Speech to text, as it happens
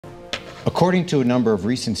According to a number of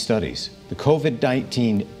recent studies, the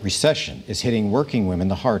COVID-19 recession is hitting working women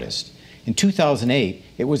the hardest. In 2008,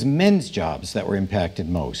 it was men's jobs that were impacted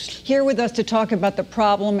most. Here with us to talk about the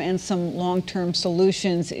problem and some long-term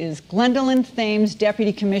solutions is Glendowlyn Thames,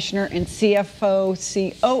 Deputy Commissioner and CFO,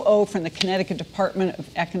 COO from the Connecticut Department of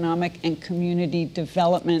Economic and Community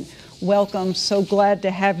Development. Welcome. So glad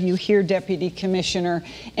to have you here, Deputy Commissioner.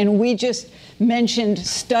 And we just mentioned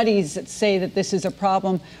studies that say that this is a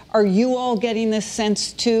problem. Are you all getting this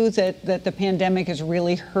sense, too, that the pandemic is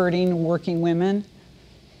really hurting working women?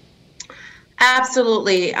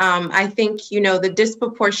 Absolutely. I think, the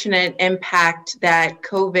disproportionate impact that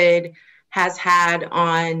COVID has had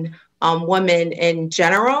on women in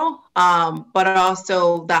general, but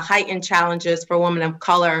also the heightened challenges for women of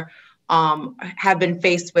color have been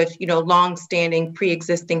faced with, longstanding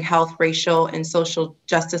pre-existing health, racial, and social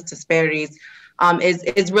justice disparities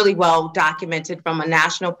is really well documented from a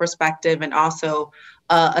national perspective and also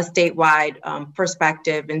a statewide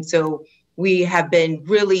perspective. And so we have been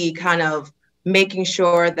really kind of making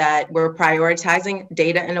sure that we're prioritizing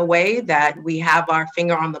data in a way that we have our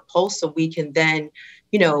finger on the pulse so we can then,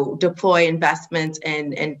 deploy investments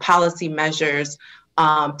and policy measures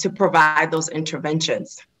to provide those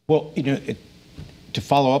interventions. Well, to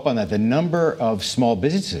follow up on that, the number of small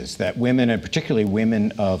businesses that women, and particularly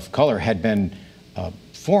women of color, had been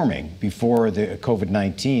forming before the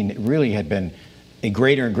COVID-19 really had been a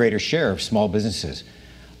greater and greater share of small businesses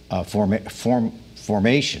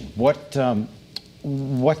formation. What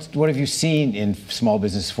have you seen in small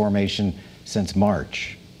business formation since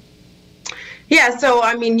March? Yeah, so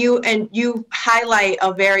I mean, you highlight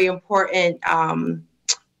a very important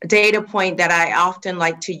data point that I often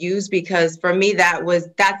like to use, because for me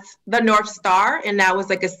that's the North Star, and that was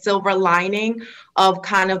like a silver lining of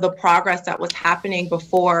kind of the progress that was happening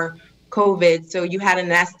before COVID. So you had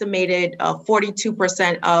an estimated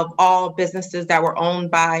 42% of all businesses that were owned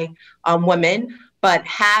by women, but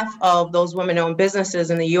half of those women-owned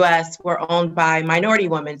businesses in the U.S. were owned by minority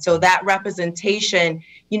women. So that representation,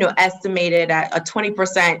 estimated at a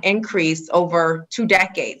 20% increase over 2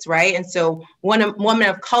 decades, right? And so women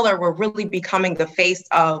of color were really becoming the face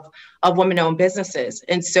of women-owned businesses.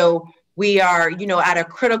 And so we are, at a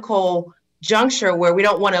critical juncture where we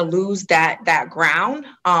don't want to lose that ground.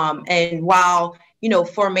 And while,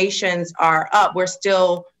 formations are up, we're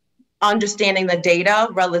still understanding the data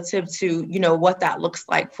relative to, what that looks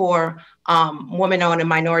like for women-owned and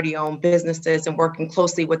minority-owned businesses, and working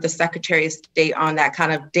closely with the Secretary of State on that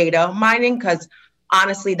kind of data mining, because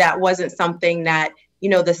honestly, that wasn't something that,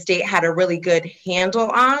 the state had a really good handle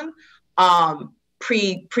on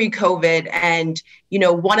pre-COVID. And,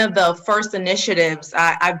 one of the first initiatives,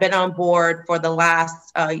 I've been on board for the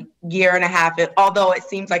last year and a half, although it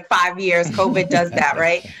seems like 5 years, COVID does that,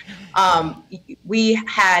 right? We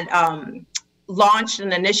had launched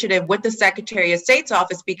an initiative with the Secretary of State's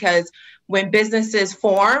office, because when businesses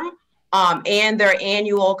form and their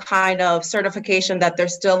annual kind of certification that they're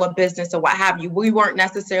still a business or what have you, we weren't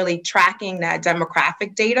necessarily tracking that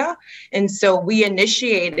demographic data. And so we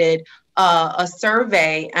initiated a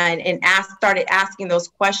survey and started asking those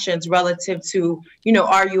questions relative to,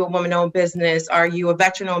 are you a woman-owned business? Are you a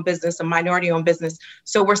veteran-owned business, a minority-owned business?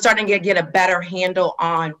 So we're starting to get a better handle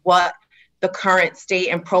on what the current state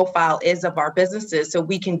and profile is of our businesses, so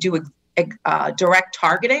we can do direct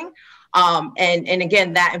targeting. And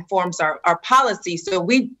again, that informs our policy. So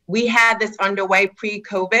we had this underway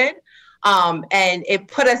pre-COVID, and it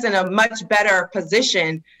put us in a much better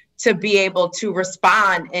position to be able to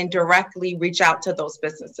respond and directly reach out to those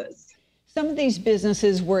businesses. Some of these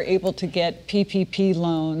businesses were able to get PPP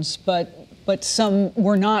loans, but some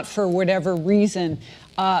were not for whatever reason.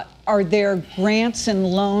 Are there grants and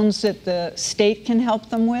loans that the state can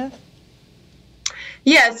help them with?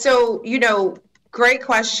 Yeah, so, great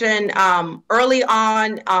question. Early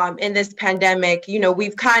on in this pandemic,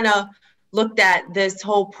 we've kind of looked at this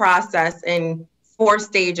whole process in 4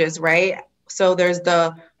 stages, right? So there's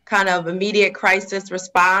the kind of immediate crisis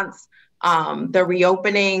response, the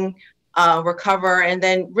reopening, recover, and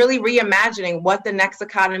then really reimagining what the next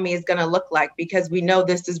economy is going to look like, because we know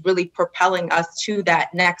this is really propelling us to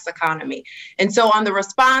that next economy. And so on the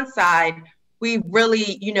response side, we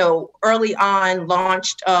really, early on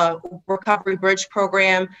launched a recovery bridge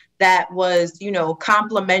program that was,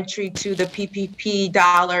 complementary to the PPP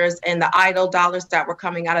dollars and the EIDL dollars that were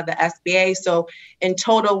coming out of the SBA. So in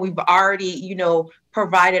total, we've already,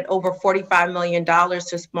 provided over $45 million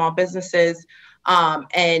to small businesses.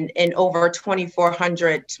 and over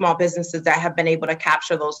 2,400 small businesses that have been able to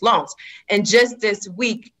capture those loans. And just this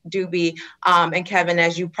week, Doobie and Kevin,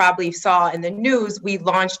 as you probably saw in the news, we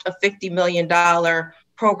launched a $50 million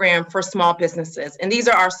program for small businesses. And these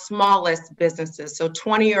are our smallest businesses, so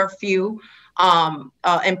 20 or few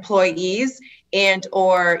employees, and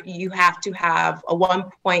or you have to have a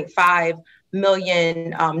 1.5 million,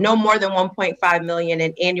 no more than 1.5 million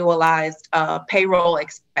in annualized payroll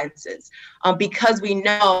expenses, because we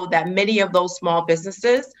know that many of those small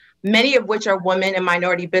businesses, many of which are women and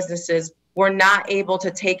minority businesses, were not able to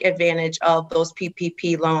take advantage of those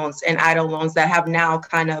PPP loans and EIDL loans that have now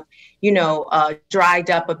kind of, dried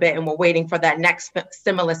up a bit, and we're waiting for that next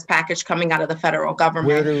stimulus package coming out of the federal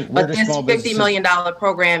government. But this $50 million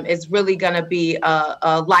program is really going to be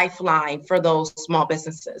a lifeline for those small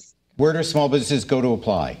businesses. Where do small businesses go to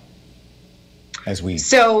apply?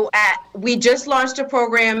 We just launched a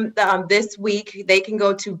program this week. They can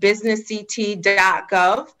go to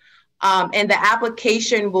businessct.gov. And the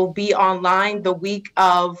application will be online the week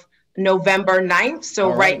of November 9th.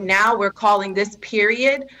 So right now we're calling this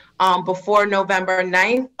period before November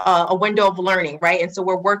 9th a window of learning, right? And so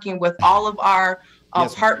we're working with all of our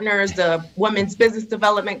partners, the Women's Business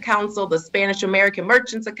Development Council, the Spanish American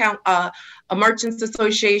Merchants Merchants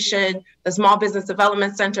Association, the Small Business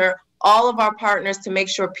Development Center, all of our partners, to make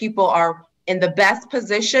sure people are in the best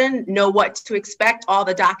position, know what to expect, all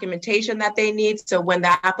the documentation that they need. So when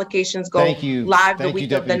the applications go live the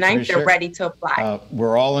week of the 9th, they're ready to apply.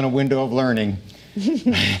 We're all in a window of learning.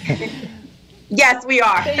 Yes, we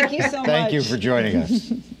are. Thank you so much. Thank you for joining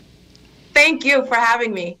us. Thank you for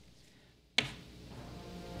having me.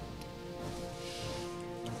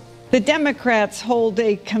 The Democrats hold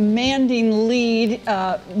a commanding lead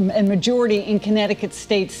and majority in Connecticut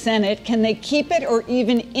State Senate. Can they keep it or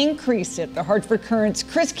even increase it? The Hartford Courant's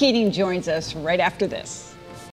Chris Keating joins us right after this.